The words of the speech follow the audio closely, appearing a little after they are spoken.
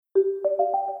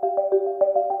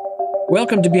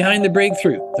Welcome to Behind the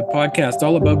Breakthrough, the podcast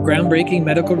all about groundbreaking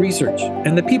medical research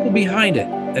and the people behind it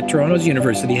at Toronto's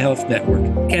University Health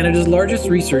Network, Canada's largest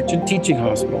research and teaching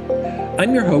hospital.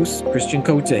 I'm your host, Christian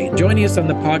Cote. Joining us on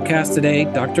the podcast today,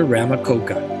 Dr. Rama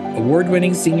Koka,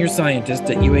 award-winning senior scientist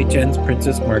at UHN's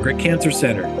Princess Margaret Cancer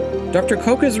Centre. Dr.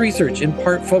 Koka's research in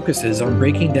part focuses on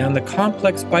breaking down the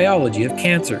complex biology of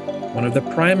cancer, one of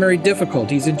the primary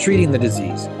difficulties in treating the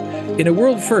disease. In a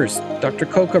world first, Dr.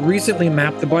 Koka recently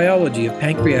mapped the biology of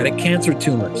pancreatic cancer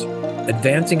tumors,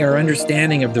 advancing our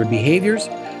understanding of their behaviors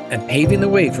and paving the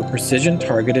way for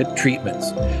precision-targeted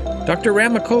treatments. Dr.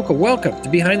 Rama Koka, welcome to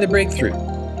Behind the Breakthrough.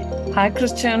 Hi,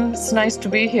 Christian. It's nice to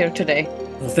be here today.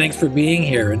 Well, thanks for being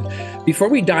here. And before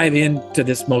we dive into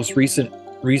this most recent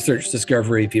research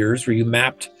discovery of yours, where you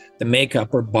mapped the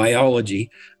makeup or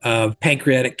biology of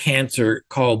pancreatic cancer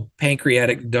called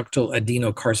pancreatic ductal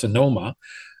adenocarcinoma,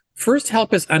 first,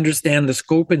 help us understand the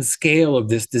scope and scale of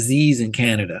this disease in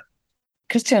Canada.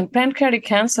 Christian, pancreatic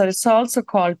cancer is also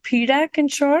called PDAC in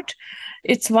short.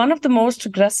 It's one of the most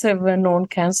aggressive known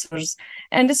cancers,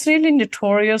 and it's really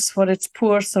notorious for its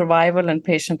poor survival and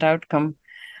patient outcome.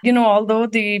 Although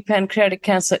the pancreatic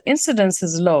cancer incidence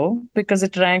is low because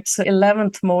it ranks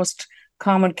 11th most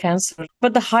common cancer,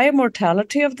 but the high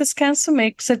mortality of this cancer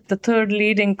makes it the third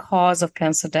leading cause of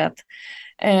cancer death.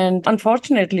 And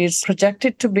unfortunately, it's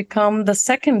projected to become the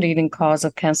second leading cause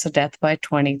of cancer death by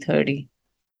 2030.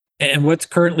 And what's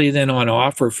currently then on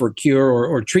offer for cure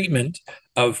or treatment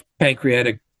of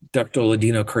pancreatic ductal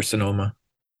adenocarcinoma?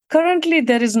 Currently,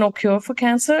 there is no cure for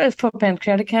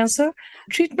pancreatic cancer.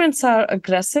 Treatments are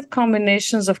aggressive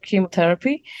combinations of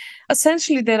chemotherapy.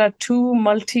 Essentially, there are two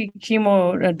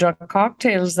multi-chemo drug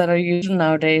cocktails that are used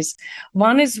nowadays.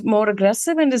 One is more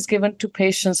aggressive and is given to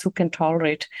patients who can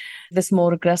tolerate this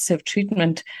more aggressive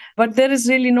treatment. But there is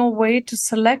really no way to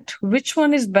select which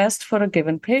one is best for a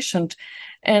given patient.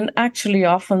 And actually,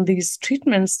 often these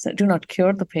treatments do not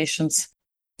cure the patients.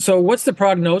 So what's the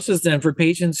prognosis then for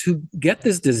patients who get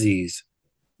this disease?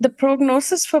 The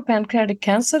prognosis for pancreatic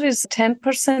cancer is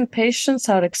 10% patients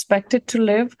are expected to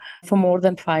live for more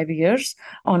than 5 years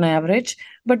on average.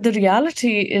 But the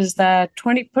reality is that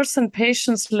 20%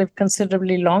 patients live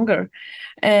considerably longer.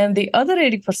 And the other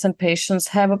 80% patients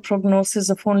have a prognosis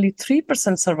of only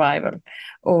 3% survival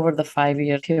over the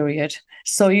 5-year period.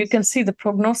 So you can see the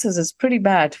prognosis is pretty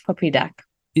bad for PDAC.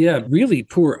 Yeah, really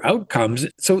poor outcomes.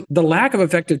 So the lack of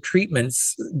effective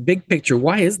treatments, big picture,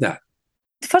 why is that?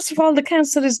 First of all, the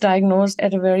cancer is diagnosed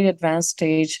at a very advanced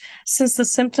stage. Since the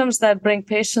symptoms that bring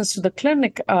patients to the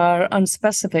clinic are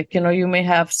unspecific, you may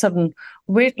have sudden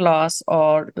weight loss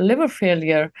or liver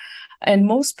failure, and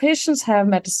most patients have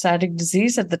metastatic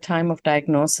disease at the time of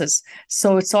diagnosis.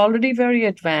 So it's already very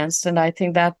advanced, and I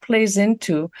think that plays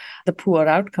into the poor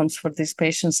outcomes for these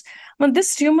patients.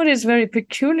 This tumor is very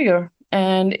peculiar.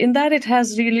 And in that, it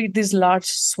has really these large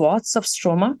swaths of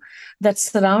stroma that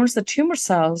surrounds the tumor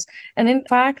cells. And in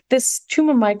fact, this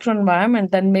tumor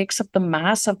microenvironment then makes up the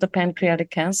mass of the pancreatic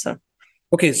cancer.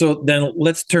 Okay, so then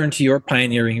let's turn to your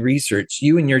pioneering research.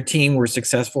 You and your team were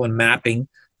successful in mapping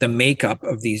the makeup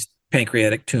of these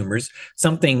pancreatic tumors,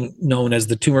 something known as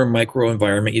the tumor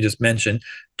microenvironment you just mentioned.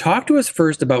 Talk to us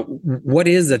first about what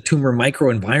is a tumor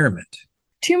microenvironment.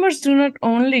 Tumors do not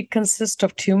only consist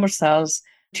of tumor cells.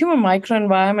 Tumor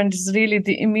microenvironment is really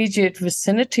the immediate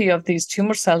vicinity of these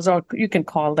tumor cells, or you can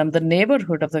call them the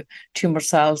neighborhood of the tumor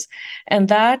cells. And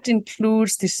that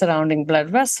includes the surrounding blood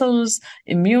vessels,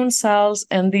 immune cells,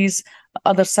 and these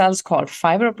other cells called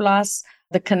fibroblasts,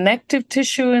 the connective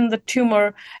tissue in the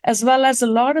tumor, as well as a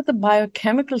lot of the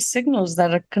biochemical signals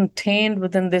that are contained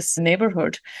within this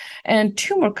neighborhood. And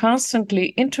tumor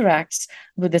constantly interacts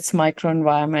with its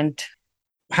microenvironment.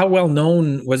 How well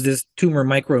known was this tumor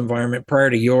microenvironment prior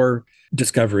to your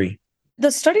discovery?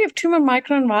 The study of tumor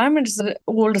microenvironment is an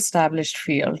old established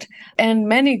field, and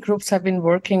many groups have been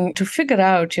working to figure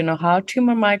out, how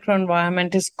tumor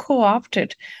microenvironment is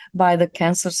co-opted by the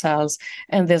cancer cells.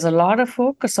 And there's a lot of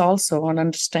focus also on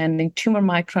understanding tumor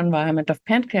microenvironment of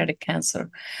pancreatic cancer.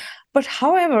 But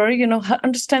however,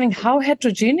 understanding how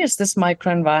heterogeneous this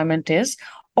microenvironment is,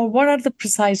 or what are the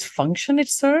precise function it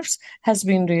serves, has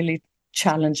been really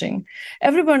challenging.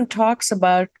 Everyone talks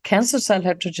about cancer cell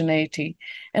heterogeneity.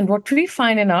 And what we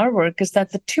find in our work is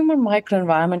that the tumor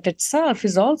microenvironment itself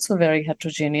is also very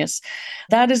heterogeneous.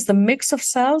 That is, the mix of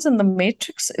cells and the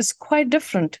matrix is quite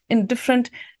different in different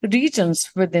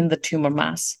regions within the tumor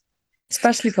mass,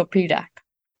 especially for PDAC.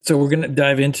 So we're going to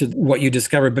dive into what you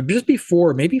discovered, but just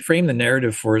before, maybe frame the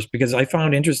narrative for us, because I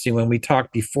found interesting when we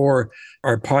talked before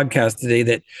our podcast today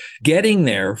that getting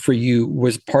there for you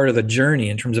was part of the journey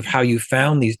in terms of how you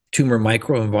found these tumor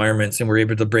microenvironments and were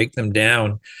able to break them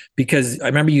down. Because I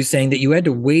remember you saying that you had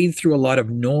to wade through a lot of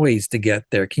noise to get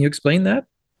there. Can you explain that?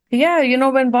 Yeah,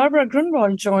 when Barbara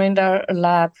Grunwald joined our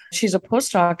lab, she's a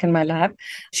postdoc in my lab.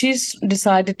 She's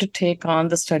decided to take on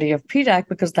the study of PDAC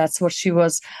because that's what she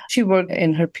worked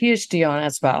in her PhD on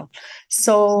as well.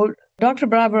 So Dr.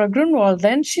 Barbara Grunwald,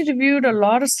 then she reviewed a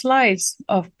lot of slides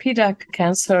of PDAC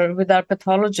cancer with our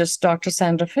pathologist, Dr.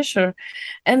 Sandra Fisher,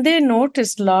 and they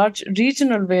noticed large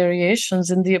regional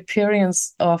variations in the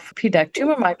appearance of PDAC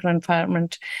tumor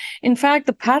microenvironment. In fact,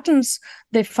 the patterns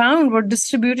they found were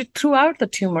distributed throughout the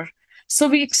tumor. So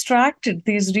we extracted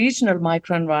these regional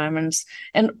microenvironments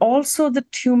and also the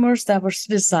tumors that were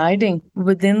residing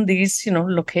within these,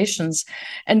 locations.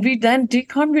 And we then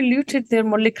deconvoluted their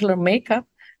molecular makeup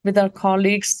with our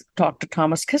colleagues, Dr.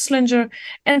 Thomas Kisslinger,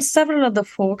 and several other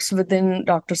folks within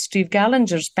Dr. Steve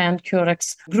Gallinger's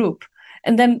PanCureX group.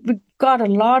 And then we got a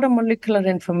lot of molecular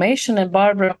information, and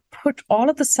Barbara put all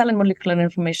of the cell and molecular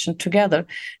information together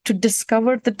to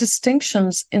discover the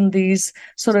distinctions in these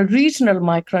sort of regional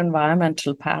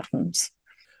microenvironmental patterns.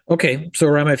 Okay, so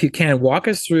Rama, if you can, walk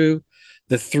us through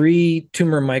the 3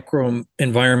 tumor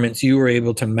microenvironments you were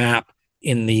able to map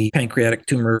in the pancreatic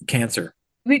tumor cancer.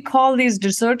 We call these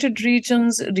deserted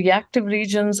regions, reactive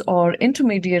regions, or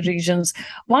intermediate regions.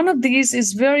 One of these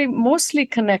is very mostly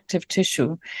connective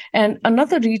tissue, and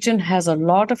another region has a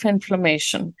lot of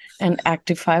inflammation and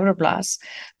active fibroblasts.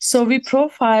 So we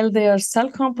profile their cell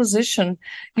composition,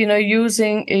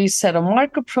 using a set of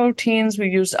marker proteins. We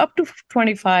use up to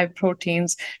 25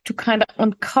 proteins to kind of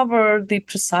uncover the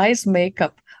precise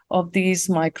makeup of these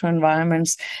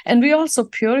microenvironments. And we also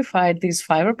purified these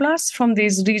fibroblasts from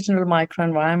these regional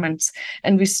microenvironments.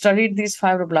 And we studied these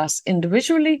fibroblasts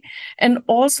individually and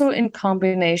also in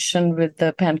combination with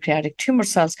the pancreatic tumor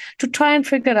cells to try and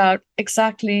figure out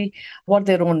exactly what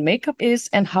their own makeup is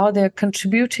and how they're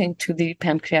contributing to the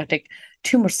pancreatic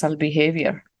tumor cell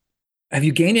behavior. Have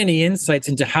you gained any insights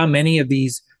into how many of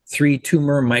these 3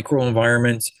 tumor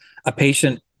microenvironments a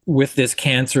patient with this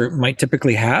cancer might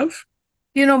typically have?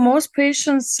 Most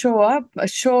patients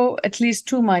show at least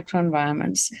 2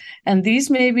 microenvironments, and these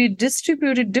may be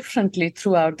distributed differently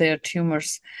throughout their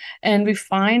tumors. And we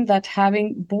find that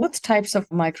having both types of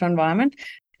microenvironment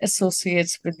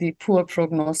associates with the poor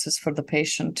prognosis for the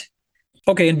patient.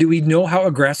 Okay, and do we know how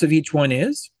aggressive each one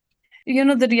is?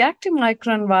 The reactive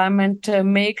microenvironment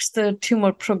makes the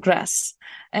tumor progress.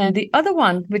 And the other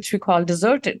one, which we call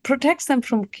deserted, protects them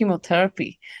from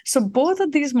chemotherapy. So both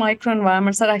of these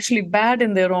microenvironments are actually bad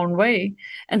in their own way,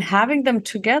 and having them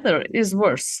together is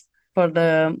worse for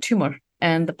the tumor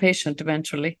and the patient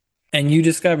eventually. And you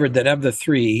discovered that of the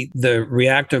 3, the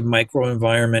reactive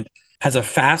microenvironment has a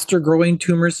faster growing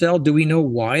tumor cell. Do we know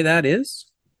why that is?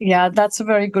 Yeah, that's a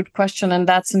very good question. And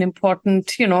that's an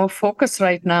important, focus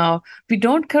right now. We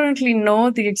don't currently know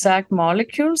the exact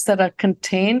molecules that are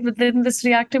contained within this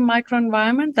reactive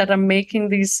microenvironment that are making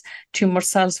these tumor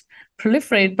cells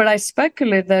proliferate. But I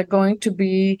speculate there are going to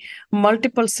be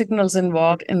multiple signals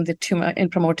involved in the tumor, in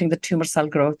promoting the tumor cell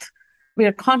growth. We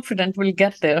are confident we'll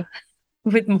get there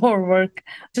with more work,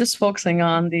 just focusing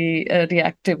on the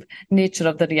reactive nature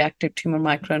of the reactive tumor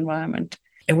microenvironment.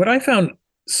 And what I found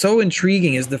so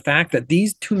intriguing is the fact that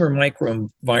these tumor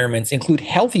microenvironments include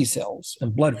healthy cells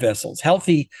and blood vessels,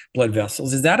 healthy blood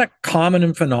vessels. Is that a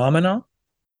common phenomenon?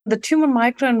 The tumor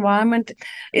microenvironment,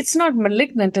 it's not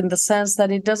malignant in the sense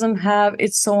that it doesn't have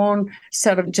its own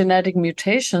set of genetic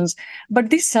mutations, but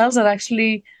these cells are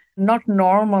actually not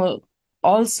normal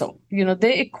also.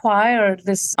 They acquire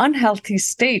this unhealthy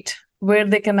state where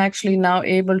they can actually now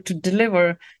able to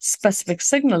deliver specific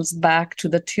signals back to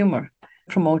the tumor,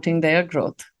 promoting their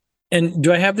growth. And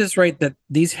do I have this right that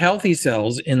these healthy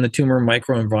cells in the tumor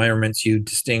microenvironments you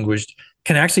distinguished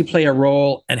can actually play a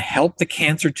role and help the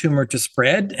cancer tumor to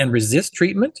spread and resist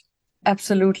treatment?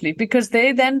 Absolutely, because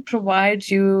they then provide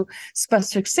you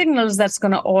specific signals that's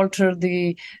going to alter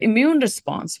the immune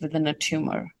response within a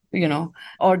tumor,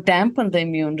 or dampen the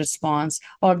immune response,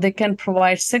 or they can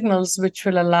provide signals which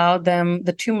will allow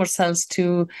the tumor cells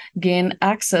to gain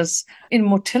access in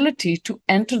motility to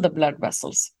enter the blood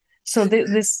vessels. So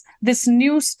this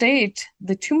new state,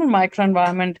 the tumor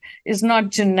microenvironment, is not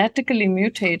genetically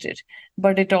mutated,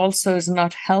 but it also is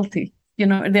not healthy.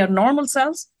 They are normal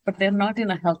cells, but they're not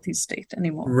in a healthy state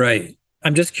anymore. Right.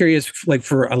 I'm just curious, like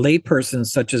for a layperson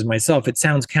such as myself, it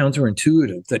sounds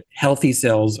counterintuitive that healthy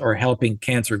cells are helping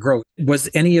cancer grow. Was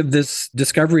any of this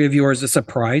discovery of yours a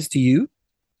surprise to you?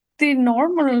 the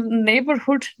normal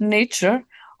neighborhood nature,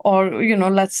 or,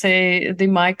 let's say the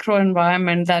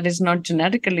microenvironment that is not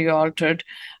genetically altered,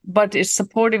 but is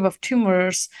supportive of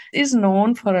tumors, is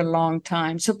known for a long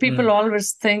time. So people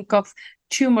always think of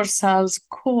tumor cells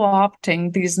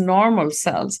co-opting these normal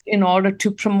cells in order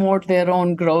to promote their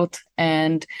own growth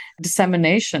and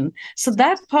dissemination. So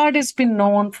that part has been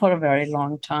known for a very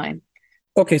long time.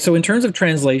 Okay, so in terms of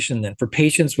translation then, for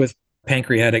patients with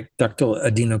pancreatic ductal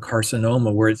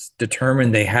adenocarcinoma, where it's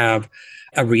determined they have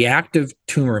a reactive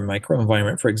tumor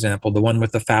microenvironment, for example, the one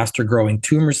with the faster growing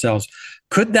tumor cells,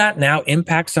 could that now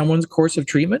impact someone's course of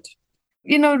treatment?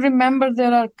 Remember,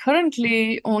 there are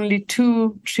currently only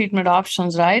 2 treatment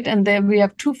options, right? And then we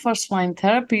have 2 first-line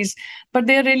therapies, but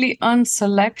they're really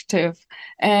unselective.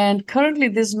 And currently,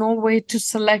 there's no way to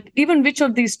select even which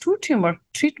of these 2 tumor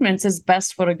treatments is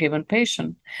best for a given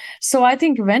patient. So I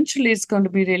think eventually it's going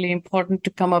to be really important to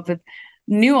come up with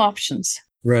new options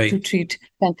to treat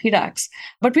PANPDACs.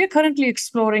 But we're currently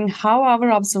exploring how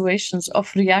our observations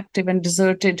of reactive and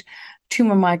deserted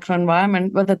tumor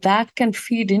microenvironment, whether that can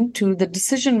feed into the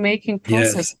decision-making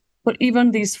process for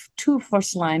even these 2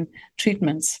 first-line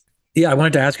treatments. Yeah, I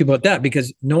wanted to ask you about that,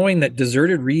 because knowing that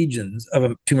deserted regions of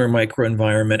a tumor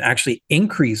microenvironment actually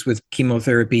increase with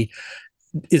chemotherapy,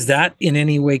 is that in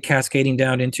any way cascading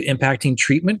down into impacting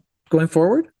treatment going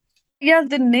forward? Yeah,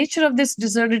 the nature of this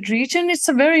deserted region, it's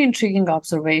a very intriguing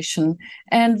observation.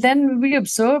 And then we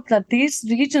observed that these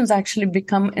regions actually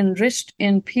become enriched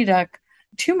in PDAC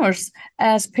tumors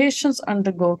as patients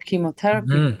undergo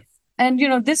chemotherapy. And,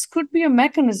 this could be a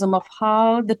mechanism of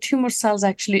how the tumor cells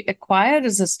actually acquire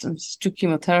resistance to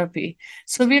chemotherapy.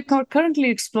 So we are currently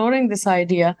exploring this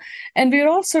idea. And we are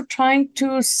also trying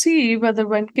to see whether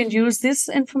one can use this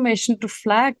information to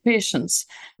flag patients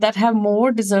that have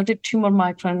more deserted tumor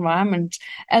microenvironments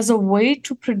as a way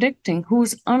to predicting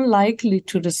who's unlikely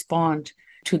to respond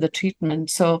to the treatment.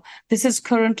 So this is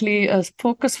currently a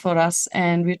focus for us,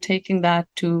 and we're taking that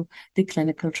to the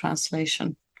clinical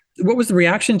translation. What was the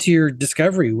reaction to your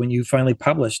discovery when you finally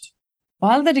published?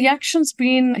 Well, the reaction's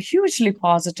been hugely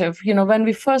positive. When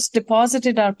we first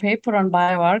deposited our paper on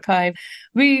bioRxiv,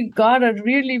 we got a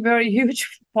really very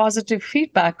huge positive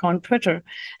feedback on Twitter.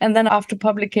 And then after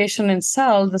publication in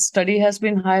Cell, the study has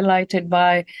been highlighted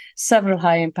by several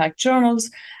high-impact journals.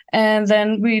 And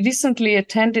then we recently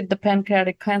attended the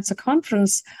Pancreatic Cancer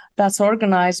Conference that's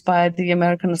organized by the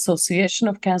American Association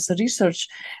of Cancer Research.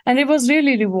 And it was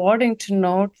really rewarding to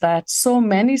note that so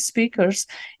many speakers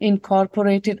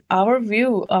incorporated our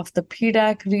view of the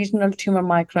PDAC regional tumor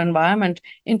microenvironment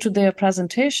into their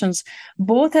presentations,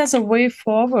 both as a way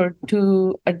forward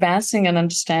to advancing an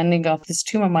understanding of this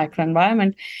tumor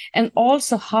microenvironment, and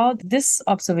also how this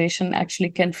observation actually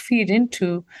can feed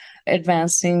into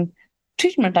advancing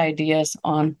treatment ideas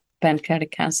on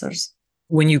pancreatic cancers.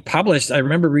 When you published, I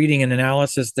remember reading an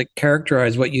analysis that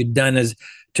characterized what you'd done as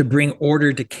to bring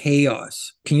order to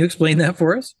chaos. Can you explain that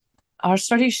for us? Our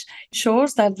study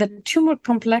shows that the tumor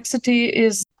complexity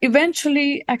is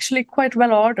eventually actually quite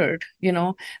well ordered.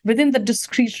 Within the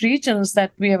discrete regions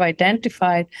that we have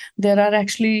identified, there are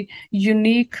actually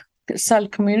unique cell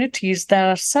communities that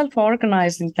are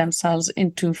self-organizing themselves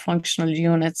into functional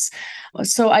units.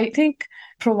 So I think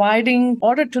providing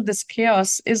order to this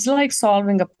chaos is like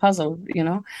solving a puzzle,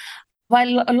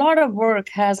 While a lot of work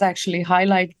has actually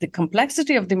highlighted the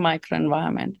complexity of the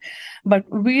microenvironment, but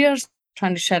we are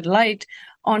trying to shed light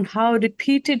on how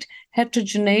repeated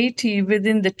heterogeneity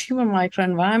within the tumor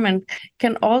microenvironment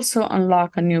can also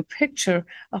unlock a new picture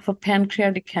of a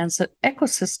pancreatic cancer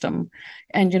ecosystem,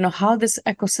 and how this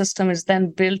ecosystem is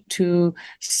then built to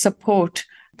support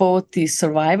both the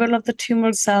survival of the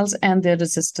tumor cells and their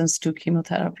resistance to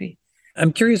chemotherapy.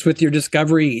 I'm curious, with your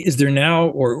discovery, is there now,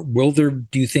 or will there,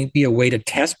 do you think, be a way to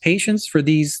test patients for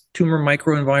these tumor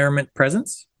microenvironment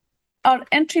presence? Our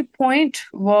entry point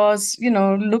was,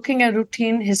 looking at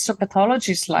routine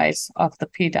histopathology slides of the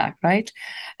PDAC, right?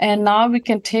 And now we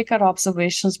can take our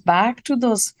observations back to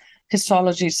those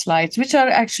histology slides, which are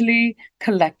actually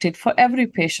collected for every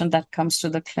patient that comes to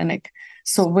the clinic.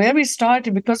 So where we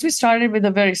started, because we started with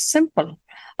a very simple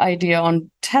idea on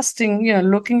testing,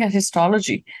 looking at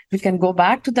histology, we can go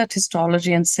back to that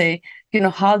histology and say,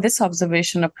 how this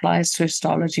observation applies to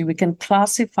histology. We can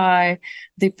classify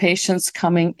the patients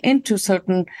coming into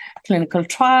certain clinical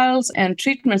trials and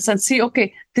treatments and see,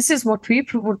 okay, this is what we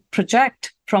would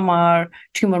project from our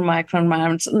tumor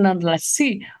microenvironments. Now let's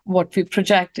see what we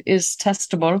project is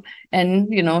testable and,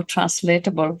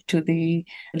 translatable to the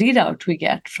readout we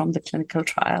get from the clinical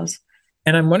trials.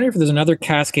 And I'm wondering if there's another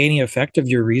cascading effect of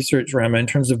your research, Rama, in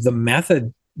terms of the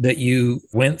method that you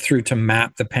went through to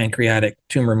map the pancreatic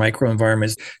tumor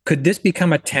microenvironments, could this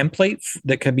become a template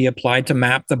that could be applied to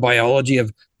map the biology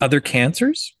of other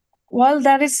cancers? Well,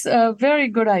 that is a very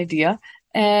good idea.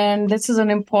 And this is an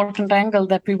important angle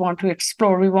that we want to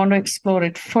explore. We want to explore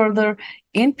it further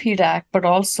in PDAC, but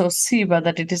also see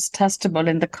whether it is testable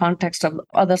in the context of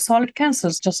other solid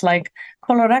cancers, just like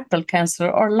colorectal cancer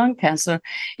or lung cancer.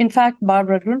 In fact,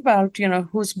 Barbara Grunwald,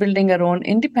 who's building her own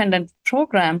independent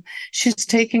program, she's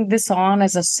taking this on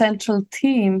as a central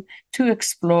theme to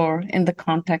explore in the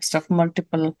context of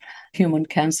multiple human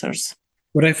cancers.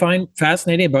 What I find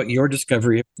fascinating about your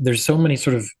discovery, there's so many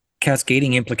sort of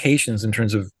cascading implications in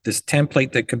terms of this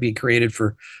template that could be created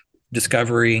for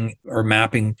discovering or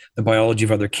mapping the biology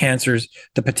of other cancers,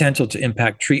 the potential to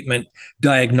impact treatment,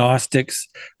 diagnostics.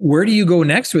 Where do you go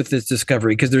next with this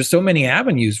discovery? Because there's so many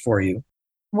avenues for you.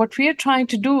 What we are trying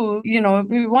to do,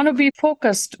 we want to be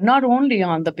focused not only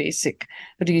on the basic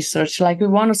research, like we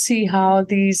want to see how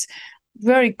these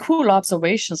very cool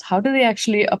observations, how do they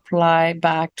actually apply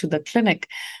back to the clinic?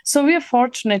 So we are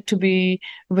fortunate to be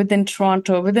within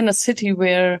Toronto, within a city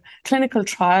where clinical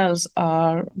trials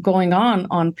are going on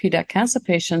PDAC cancer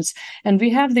patients. And we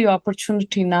have the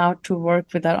opportunity now to work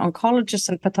with our oncologists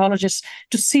and pathologists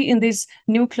to see in these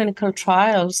new clinical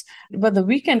trials whether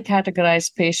we can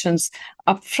categorize patients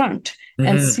upfront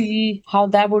and see how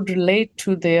that would relate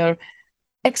to their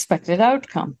expected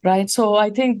outcome, right? So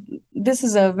I think this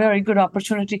is a very good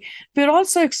opportunity. We're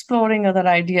also exploring other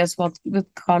ideas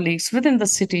with colleagues within the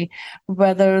city,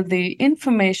 whether the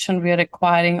information we are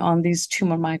acquiring on these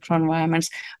tumor microenvironments,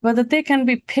 whether they can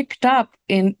be picked up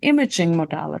in imaging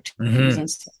modalities and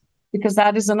stuff. Because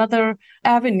that is another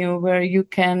avenue where you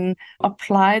can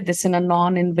apply this in a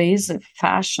non-invasive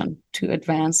fashion to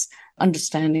advance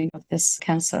understanding of this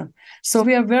cancer. So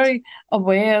we are very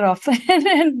aware of it,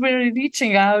 and we're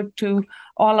reaching out to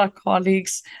all our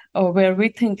colleagues where we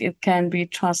think it can be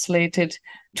translated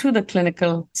to the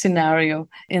clinical scenario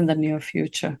in the near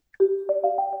future.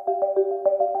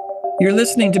 You're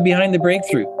listening to Behind the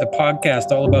Breakthrough, the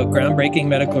podcast all about groundbreaking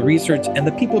medical research and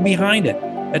the people behind it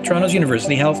at Toronto's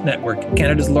University Health Network,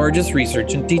 Canada's largest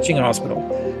research and teaching hospital.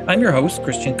 I'm your host,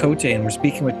 Christian Cote, and we're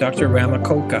speaking with Dr. Rama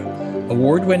Koka,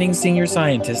 award-winning senior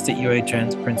scientist at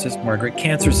UHN's Princess Margaret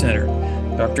Cancer Centre.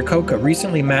 Dr. Koka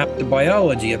recently mapped the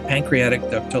biology of pancreatic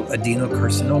ductal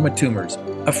adenocarcinoma tumors,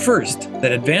 a first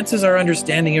that advances our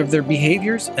understanding of their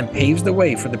behaviors and paves the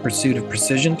way for the pursuit of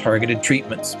precision-targeted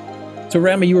treatments. So,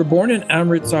 Rama, you were born in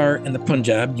Amritsar in the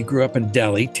Punjab. You grew up in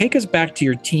Delhi. Take us back to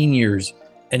your teen years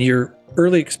and your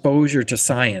early exposure to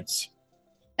science.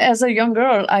 As a young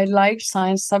girl, I liked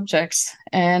science subjects,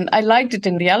 and I liked it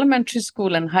in the elementary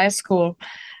school and high school.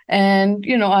 And,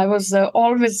 I was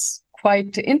always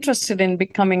quite interested in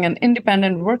becoming an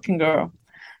independent working girl.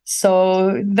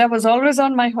 So that was always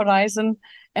on my horizon.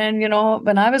 And,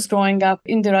 when I was growing up,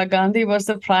 Indira Gandhi was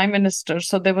the prime minister.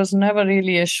 So there was never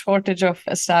really a shortage of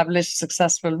established,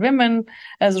 successful women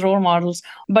as role models.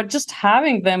 But just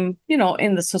having them,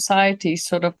 in the society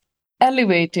sort of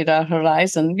elevated our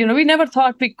horizon. We never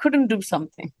thought we couldn't do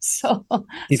something. So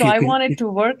I wanted to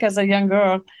work as a young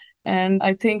girl. And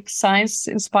I think science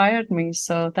inspired me.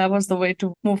 So that was the way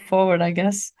to move forward, I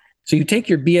guess. So you take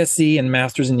your BSc and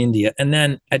master's in India. And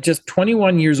then at just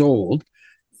 21 years old,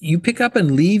 you pick up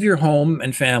and leave your home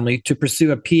and family to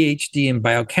pursue a PhD in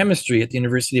biochemistry at the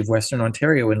University of Western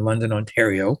Ontario in London,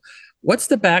 Ontario. What's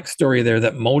the backstory there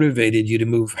that motivated you to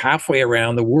move halfway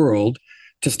around the world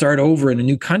to start over in a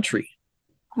new country?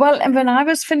 Well, and when I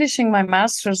was finishing my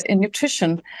master's in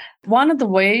nutrition, one of the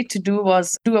ways to do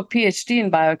was do a PhD in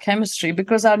biochemistry,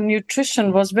 because our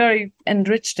nutrition was very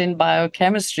enriched in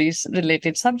biochemistry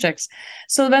related subjects.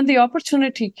 So when the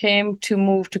opportunity came to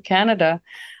move to Canada,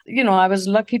 I was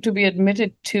lucky to be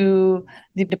admitted to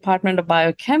the Department of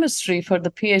Biochemistry for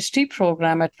the PhD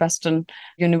program at Western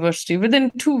University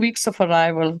within 2 weeks of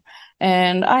arrival.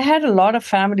 And I had a lot of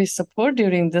family support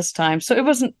during this time. So it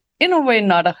wasn't, in a way,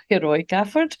 not a heroic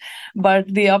effort, but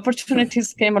the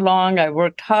opportunities came along. I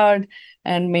worked hard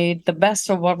and made the best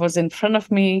of what was in front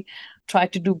of me,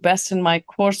 tried to do best in my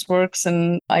courseworks,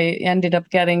 and I ended up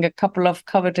getting a couple of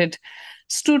coveted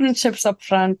studentships up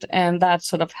front, and that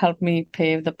sort of helped me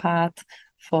pave the path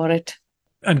for it.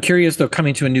 I'm curious, though,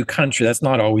 coming to a new country, that's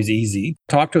not always easy.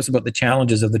 Talk to us about the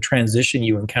challenges of the transition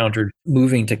you encountered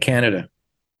moving to Canada.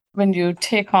 When you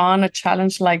take on a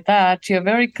challenge like that, you're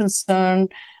very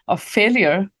concerned of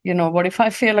failure. What if I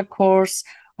fail a course?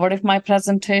 What if my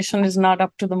presentation is not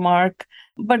up to the mark?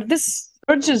 But this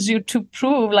urges you to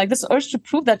prove, this urge to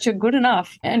prove that you're good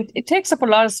enough. And it takes up a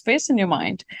lot of space in your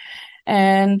mind.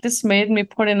 And this made me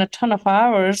put in a ton of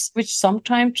hours, which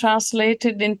sometimes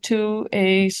translated into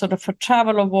a sort of a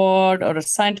travel award or a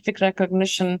scientific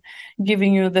recognition,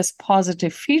 giving you this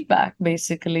positive feedback,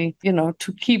 basically,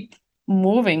 to keep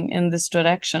moving in this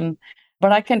direction.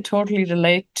 But I can totally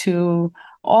relate to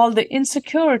all the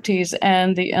insecurities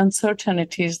and the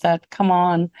uncertainties that come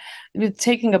on with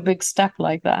taking a big step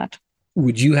like that.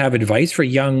 Would you have advice for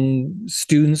young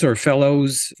students or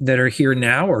fellows that are here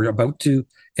now or about to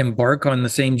embark on the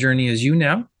same journey as you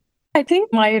now? I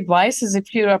think my advice is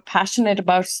if you are passionate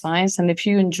about science and if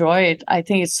you enjoy it, I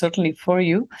think it's certainly for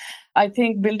you. I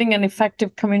think building an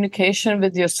effective communication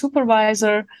with your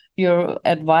supervisor, your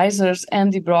advisors,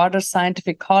 and the broader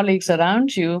scientific colleagues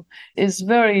around you is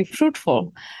very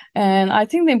fruitful. And I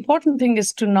think the important thing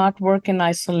is to not work in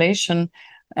isolation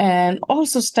and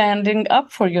also standing up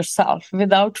for yourself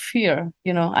without fear.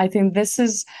 I think this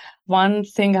is one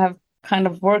thing I've kind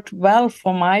of worked well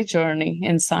for my journey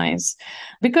in science,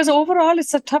 because overall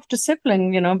it's a tough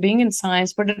discipline, being in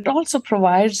science, but it also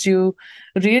provides you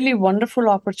really wonderful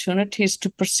opportunities to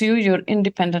pursue your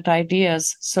independent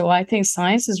ideas. So I think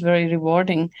science is very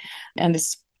rewarding and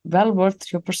it's well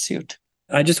worth your pursuit.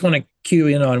 I just want to cue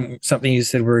in on something you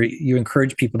said where you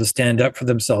encourage people to stand up for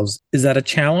themselves. Is that a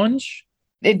challenge?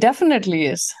 It definitely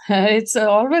is. It's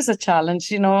always a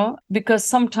challenge, because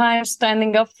sometimes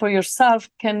standing up for yourself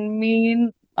can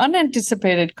mean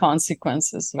unanticipated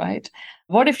consequences, right?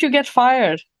 What if you get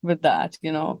fired with that?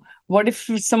 What if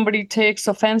somebody takes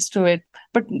offense to it?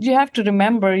 But you have to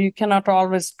remember, you cannot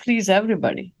always please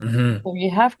everybody. Mm-hmm. So you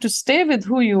have to stay with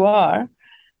who you are.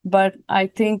 But I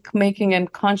think making a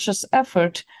conscious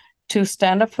effort to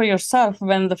stand up for yourself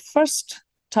when the first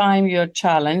time you're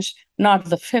challenged, not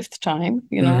the fifth time,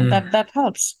 that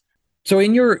helps. So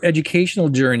in your educational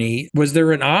journey, was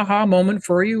there an aha moment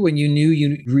for you when you knew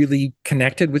you really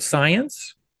connected with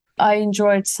science? I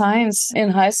enjoyed science in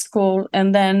high school.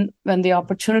 And then when the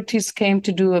opportunities came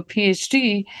to do a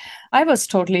PhD, I was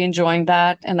totally enjoying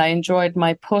that. And I enjoyed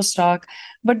my postdoc.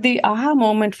 But the aha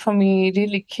moment for me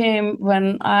really came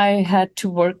when I had to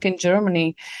work in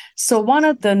Germany. So one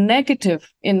of the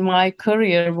negative in my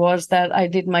career was that I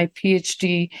did my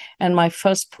PhD and my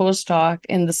first postdoc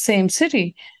in the same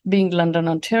city, being London,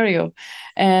 Ontario.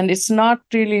 And it's not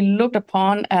really looked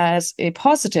upon as a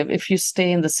positive if you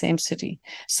stay in the same city.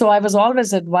 So I was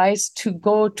always advised to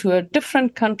go to a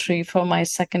different country for my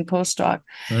second postdoc.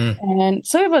 And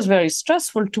so it was very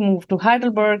stressful to move to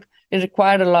Heidelberg. It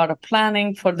required a lot of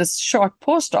planning for this short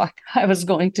postdoc I was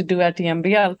going to do at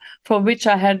EMBL, for which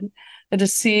I had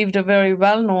received a very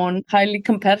well-known, highly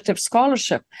competitive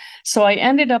scholarship. So I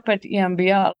ended up at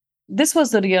EMBL. This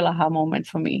was the real aha moment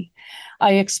for me.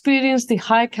 I experienced the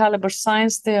high caliber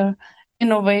science there,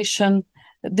 innovation.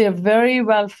 They're very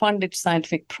well-funded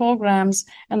scientific programs,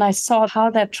 and I saw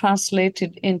how that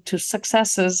translated into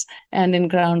successes and in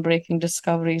groundbreaking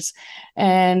discoveries.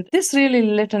 And this really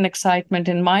lit an excitement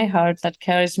in my heart that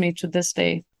carries me to this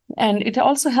day. And it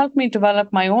also helped me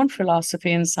develop my own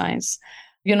philosophy in science.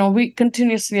 We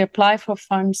continuously apply for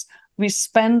funds. We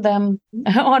spend them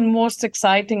on most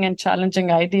exciting and challenging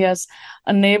ideas,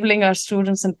 enabling our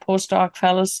students and postdoc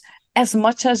fellows as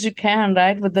much as you can,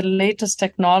 right, with the latest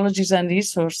technologies and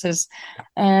resources.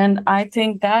 And I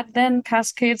think that then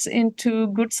cascades into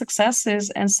good successes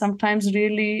and sometimes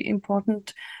really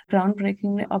important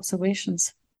groundbreaking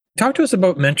observations. Talk to us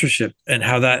about mentorship and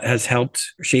how that has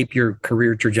helped shape your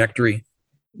career trajectory.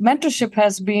 Mentorship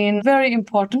has been very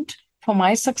important for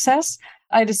my success.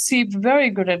 I received very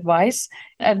good advice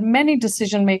at many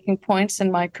decision-making points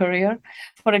in my career.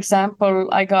 For example,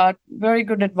 I got very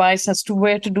good advice as to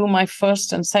where to do my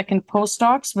first and second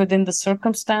postdocs within the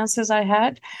circumstances I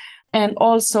had. And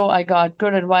also I got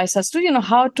good advice as to,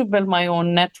 how to build my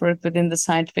own network within the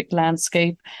scientific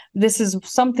landscape. This is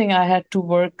something I had to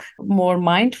work more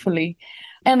mindfully.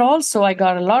 And also I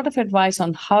got a lot of advice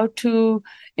on how to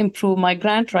improve my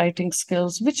grant writing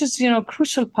skills, which is, a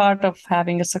crucial part of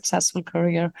having a successful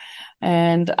career.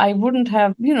 And I wouldn't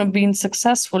have, been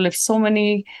successful if so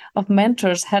many of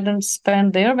mentors hadn't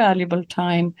spent their valuable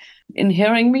time in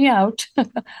hearing me out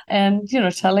and,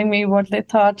 telling me what they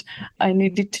thought I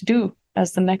needed to do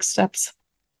as the next steps.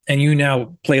 And you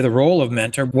now play the role of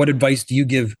mentor. What advice do you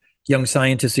give young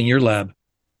scientists in your lab?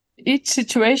 Each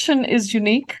situation is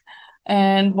unique,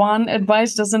 and one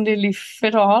advice doesn't really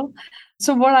fit all.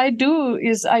 So what I do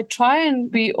is I try and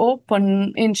be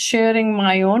open in sharing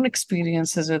my own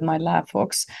experiences with my lab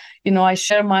folks. I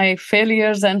share my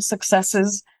failures and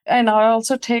successes, and I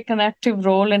also take an active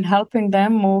role in helping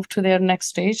them move to their next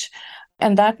stage.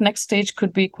 And that next stage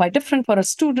could be quite different for a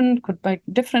student, could be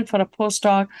different for a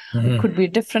postdoc, it could be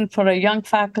different for a young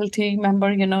faculty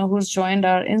member, who's joined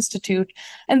our institute.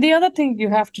 And the other thing you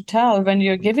have to tell when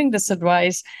you're giving this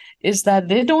advice is that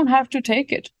they don't have to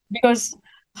take it, because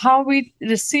how we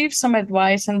receive some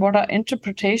advice and what our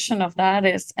interpretation of that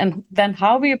is, and then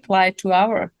how we apply it to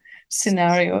our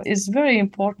scenario is very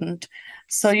important.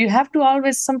 So you have to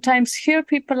always sometimes hear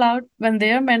people out when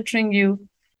they're mentoring you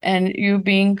and you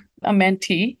being a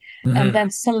mentee, and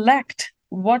then select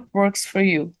what works for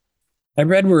you. I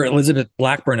read where Elizabeth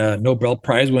Blackburn, a Nobel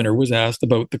Prize winner, was asked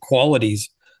about the qualities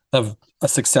of a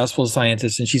successful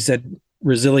scientist. And she said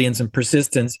resilience and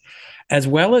persistence, as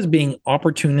well as being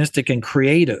opportunistic and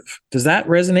creative. Does that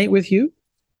resonate with you?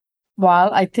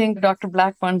 Well, I think Dr.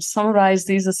 Blackburn summarized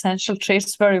these essential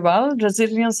traits very well.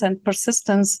 Resilience and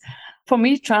persistence, for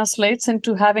me, translates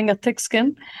into having a thick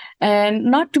skin and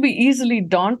not to be easily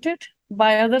daunted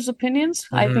by others' opinions.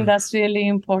 I think that's really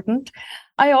important.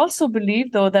 I also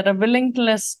believe, though, that a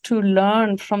willingness to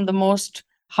learn from the most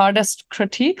hardest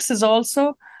critiques is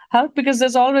also help, because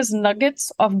there's always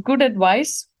nuggets of good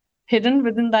advice hidden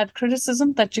within that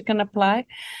criticism that you can apply.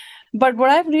 But what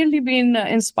I've really been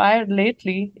inspired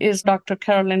lately is Dr.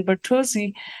 Carolyn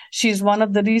Bertozzi. She's one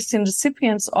of the recent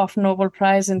recipients of Nobel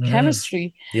Prize in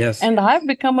Chemistry. Yes. And I've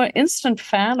become an instant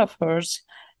fan of hers.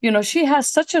 She has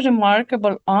such a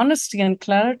remarkable honesty and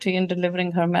clarity in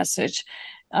delivering her message.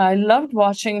 I loved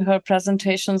watching her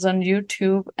presentations on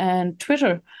YouTube and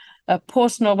Twitter,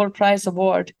 post-Nobel Prize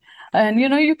award. And,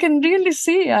 you can really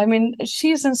see,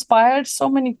 she's inspired so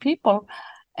many people,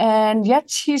 and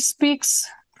yet she speaks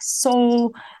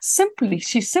so simply.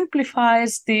 She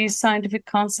simplifies these scientific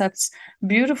concepts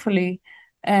beautifully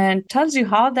and tells you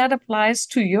how that applies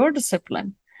to your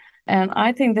discipline. And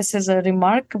I think this is a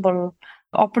remarkable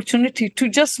opportunity to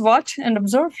just watch and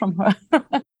observe from her.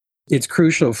 It's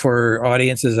crucial for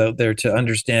audiences out there to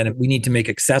understand we need to make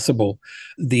accessible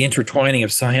the intertwining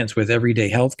of science with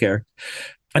everyday healthcare.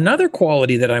 Another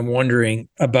quality that I'm wondering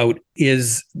about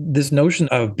is this notion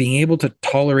of being able to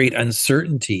tolerate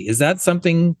uncertainty. Is that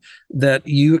something that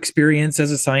you experience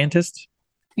as a scientist?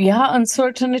 Yeah,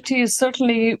 uncertainty is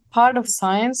certainly part of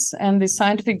science, and the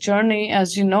scientific journey,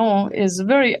 as you know, is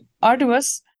very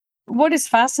arduous. What is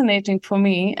fascinating for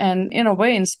me, and in a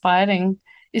way inspiring,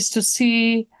 is to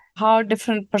see how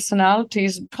different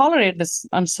personalities tolerate this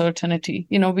uncertainty.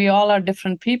 We all are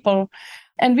different people,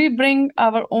 and we bring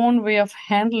our own way of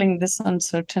handling this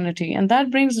uncertainty. And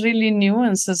that brings really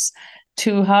nuances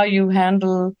to how you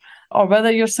handle, or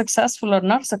whether you're successful or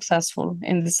not successful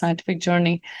in the scientific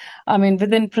journey.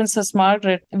 Within Princess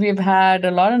Margaret, we've had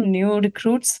a lot of new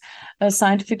recruits,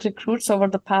 scientific recruits over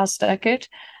the past decade,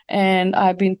 and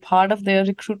I've been part of their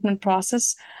recruitment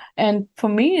process. And for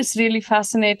me, it's really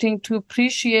fascinating to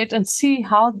appreciate and see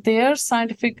how their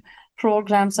scientific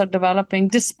programs are developing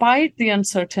despite the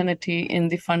uncertainty in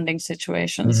the funding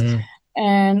situations.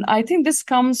 And I think this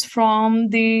comes from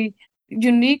the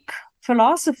unique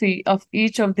philosophy of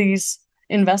each of these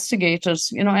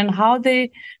investigators, and how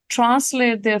they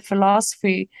translate their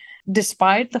philosophy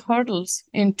despite the hurdles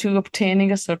into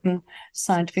obtaining a certain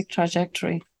scientific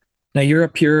trajectory. Now, you're a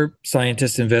pure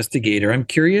scientist investigator. I'm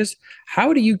curious,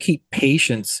 how do you keep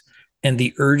patients and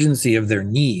the urgency of their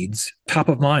needs top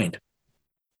of mind?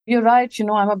 You're right.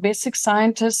 I'm a basic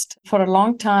scientist for a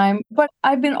long time, but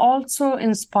I've been also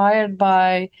inspired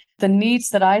by the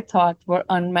needs that I thought were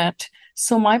unmet.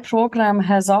 So my program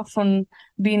has often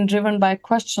been driven by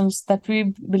questions that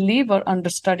we believe are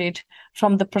understudied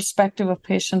from the perspective of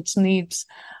patients' needs.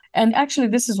 And actually,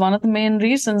 this is one of the main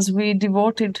reasons we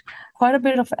devoted quite a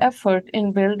bit of effort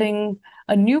in building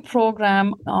a new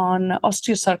program on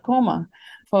osteosarcoma.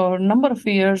 For a number of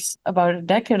years, about a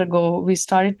decade ago, we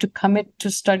started to commit to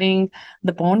studying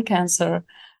the bone cancer.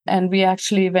 And we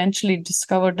actually eventually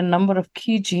discovered a number of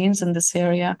key genes in this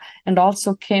area, and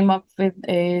also came up with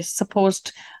a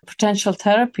supposed potential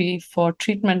therapy for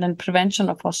treatment and prevention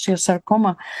of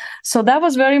osteosarcoma. So that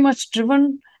was very much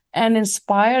driven and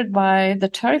inspired by the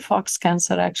Terry Fox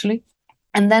cancer, actually.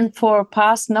 And then for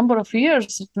past number of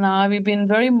years now, we've been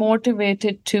very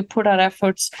motivated to put our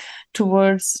efforts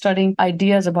towards studying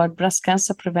ideas about breast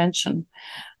cancer prevention.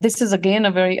 This is, again,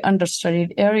 a very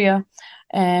understudied area,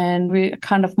 and we're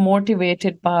kind of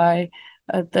motivated by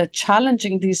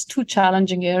these two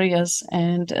challenging areas,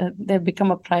 and they've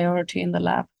become a priority in the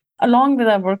lab, along with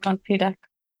our work on PDAC.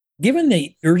 Given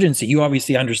the urgency, you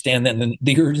obviously understand that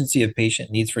the urgency of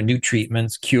patient needs for new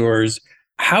treatments, cures.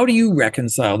 How do you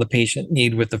reconcile the patient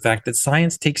need with the fact that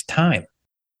science takes time?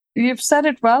 You've said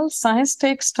it well. Science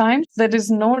takes time. There is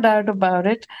no doubt about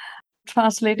it.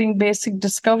 translating basic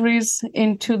discoveries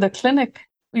into the clinic.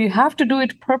 You have to do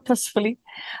it purposefully.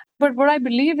 But what I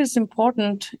believe is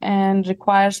important and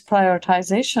requires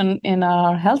prioritization in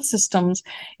our health systems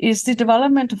is the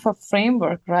development of a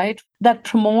framework, right, that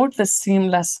promotes the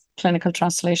seamless clinical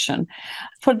translation.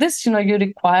 For this, you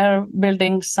require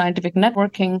building scientific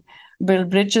networking,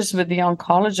 build bridges with the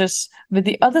oncologists, with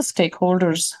the other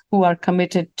stakeholders who are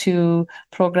committed to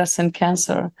progress in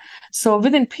cancer. So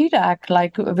within PDAC,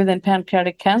 like within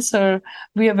pancreatic cancer,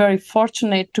 we are very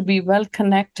fortunate to be well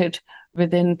connected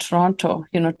within Toronto,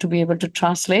 to be able to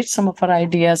translate some of our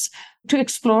ideas to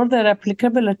explore their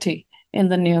applicability in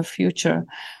the near future.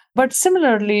 But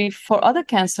similarly, for other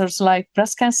cancers like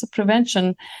breast cancer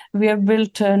prevention, we have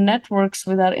built networks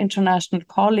with our international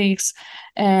colleagues,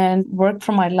 and work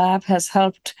from my lab has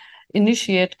helped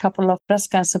initiate a couple of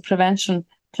breast cancer prevention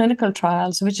clinical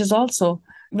trials, which is also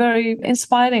very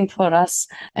inspiring for us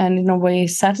and in a way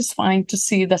satisfying to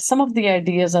see that some of the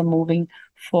ideas are moving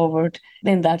forward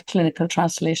in that clinical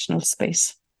translational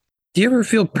space. Do you ever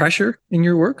feel pressure in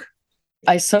your work?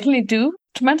 I certainly do.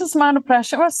 Tremendous amount of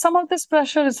pressure. Well, some of this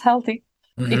pressure is healthy.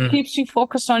 Mm-hmm. It keeps you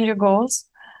focused on your goals.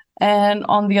 And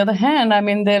on the other hand,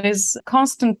 there is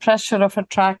constant pressure of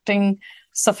attracting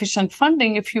sufficient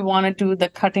funding if you want to do the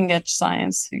cutting edge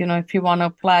science, if you want to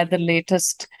apply the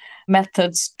latest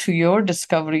methods to your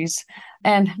discoveries.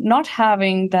 And not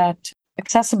having that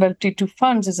accessibility to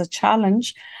funds is a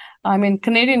challenge.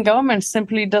 Canadian government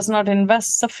simply does not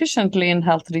invest sufficiently in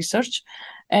health research.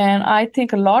 And I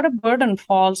think a lot of burden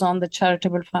falls on the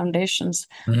charitable foundations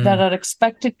that are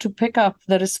expected to pick up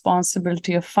the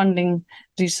responsibility of funding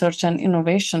research and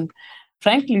innovation.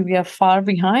 Frankly, we are far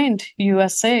behind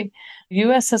USA.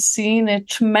 US has seen a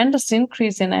tremendous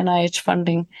increase in NIH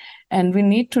funding, and we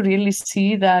need to really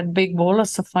see that big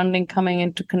bolus of funding coming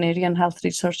into Canadian health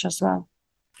research as well.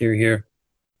 Hear, hear.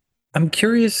 I'm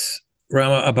curious,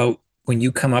 Rama, about when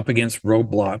you come up against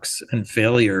roadblocks and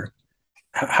failure,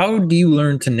 how do you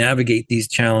learn to navigate these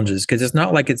challenges? Because it's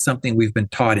not like it's something we've been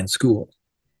taught in school.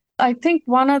 I think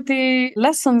one of the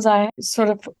lessons I sort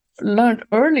of learned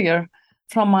earlier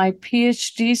from my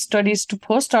PhD studies to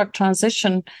postdoc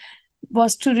transition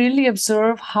was to really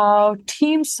observe how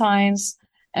team science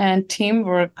and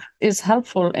teamwork is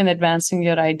helpful in advancing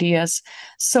your ideas.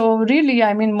 So really,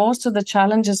 most of the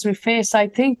challenges we face, I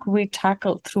think we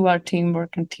tackle through our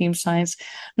teamwork and team science.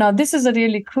 Now, this is a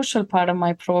really crucial part of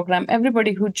my program.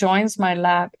 Everybody who joins my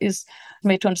lab is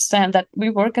made to understand that we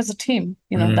work as a team.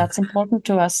 That's important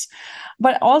to us.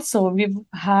 But also, we've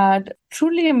had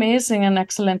truly amazing and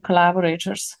excellent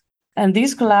collaborators. And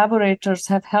these collaborators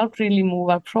have helped really move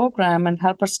our program and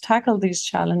help us tackle these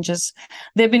challenges.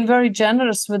 They've been very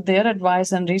generous with their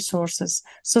advice and resources.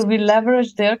 So we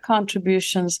leverage their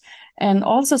contributions and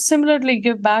also similarly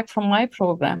give back from my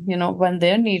program, when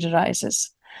their need arises.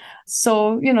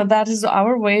 So, that is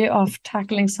our way of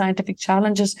tackling scientific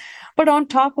challenges. But on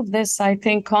top of this, I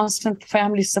think constant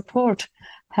family support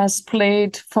has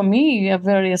played, for me, a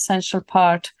very essential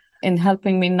part in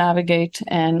helping me navigate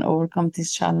and overcome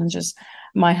these challenges.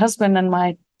 My husband and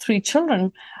my 3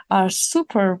 children are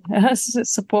super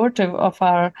supportive of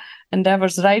our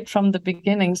endeavors right from the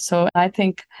beginning. So I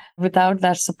think without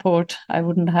that support, I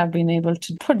wouldn't have been able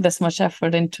to put this much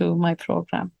effort into my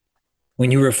program.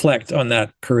 When you reflect on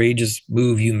that courageous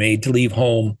move you made to leave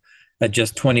home at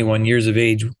just 21 years of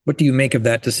age, what do you make of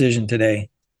that decision today?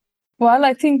 Well,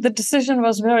 I think the decision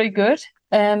was very good.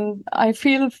 And I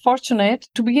feel fortunate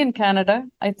to be in Canada.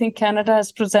 I think Canada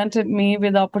has presented me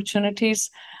with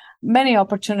opportunities. Many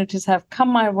opportunities have come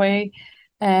my way,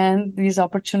 and these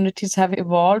opportunities have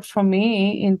evolved for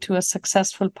me into a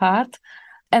successful path.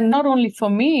 And not only for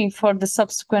me, for the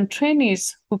subsequent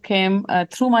trainees who came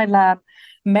through my lab,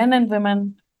 men and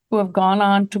women who have gone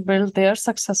on to build their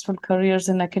successful careers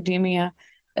in academia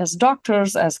as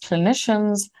doctors, as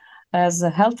clinicians, as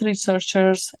health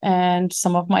researchers, and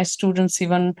some of my students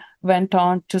even went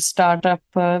on to start up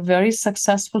very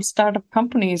successful startup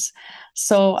companies.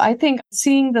 So I think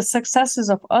seeing the successes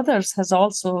of others has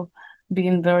also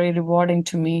been very rewarding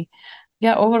to me.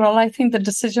 Yeah, overall, I think the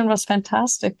decision was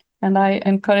fantastic. And I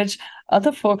encourage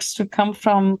other folks to come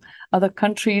from other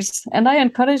countries. And I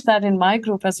encourage that in my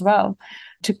group as well,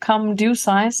 to come do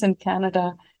science in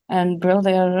Canada and build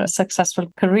their successful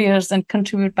careers and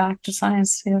contribute back to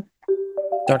science here.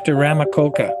 Dr. Rama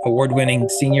Kolka, award-winning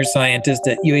senior scientist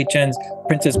at UHN's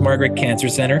Princess Margaret Cancer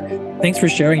Center. Thanks for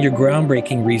sharing your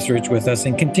groundbreaking research with us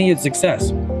and continued success.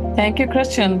 Thank you,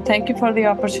 Christian. Thank you for the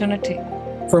opportunity.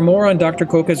 For more on Dr.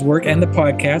 Kolka's work and the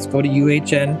podcast, go to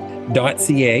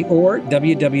uhn.ca or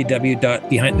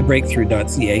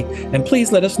www.behindthebreakthrough.ca. And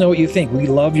please let us know what you think. We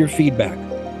love your feedback.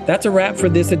 That's a wrap for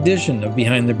this edition of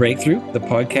Behind the Breakthrough, the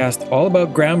podcast all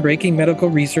about groundbreaking medical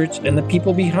research and the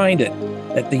people behind it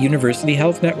at the University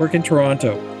Health Network in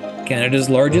Toronto, Canada's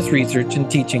largest research and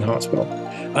teaching hospital.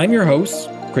 I'm your host,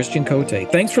 Christian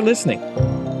Cote. Thanks for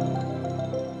listening.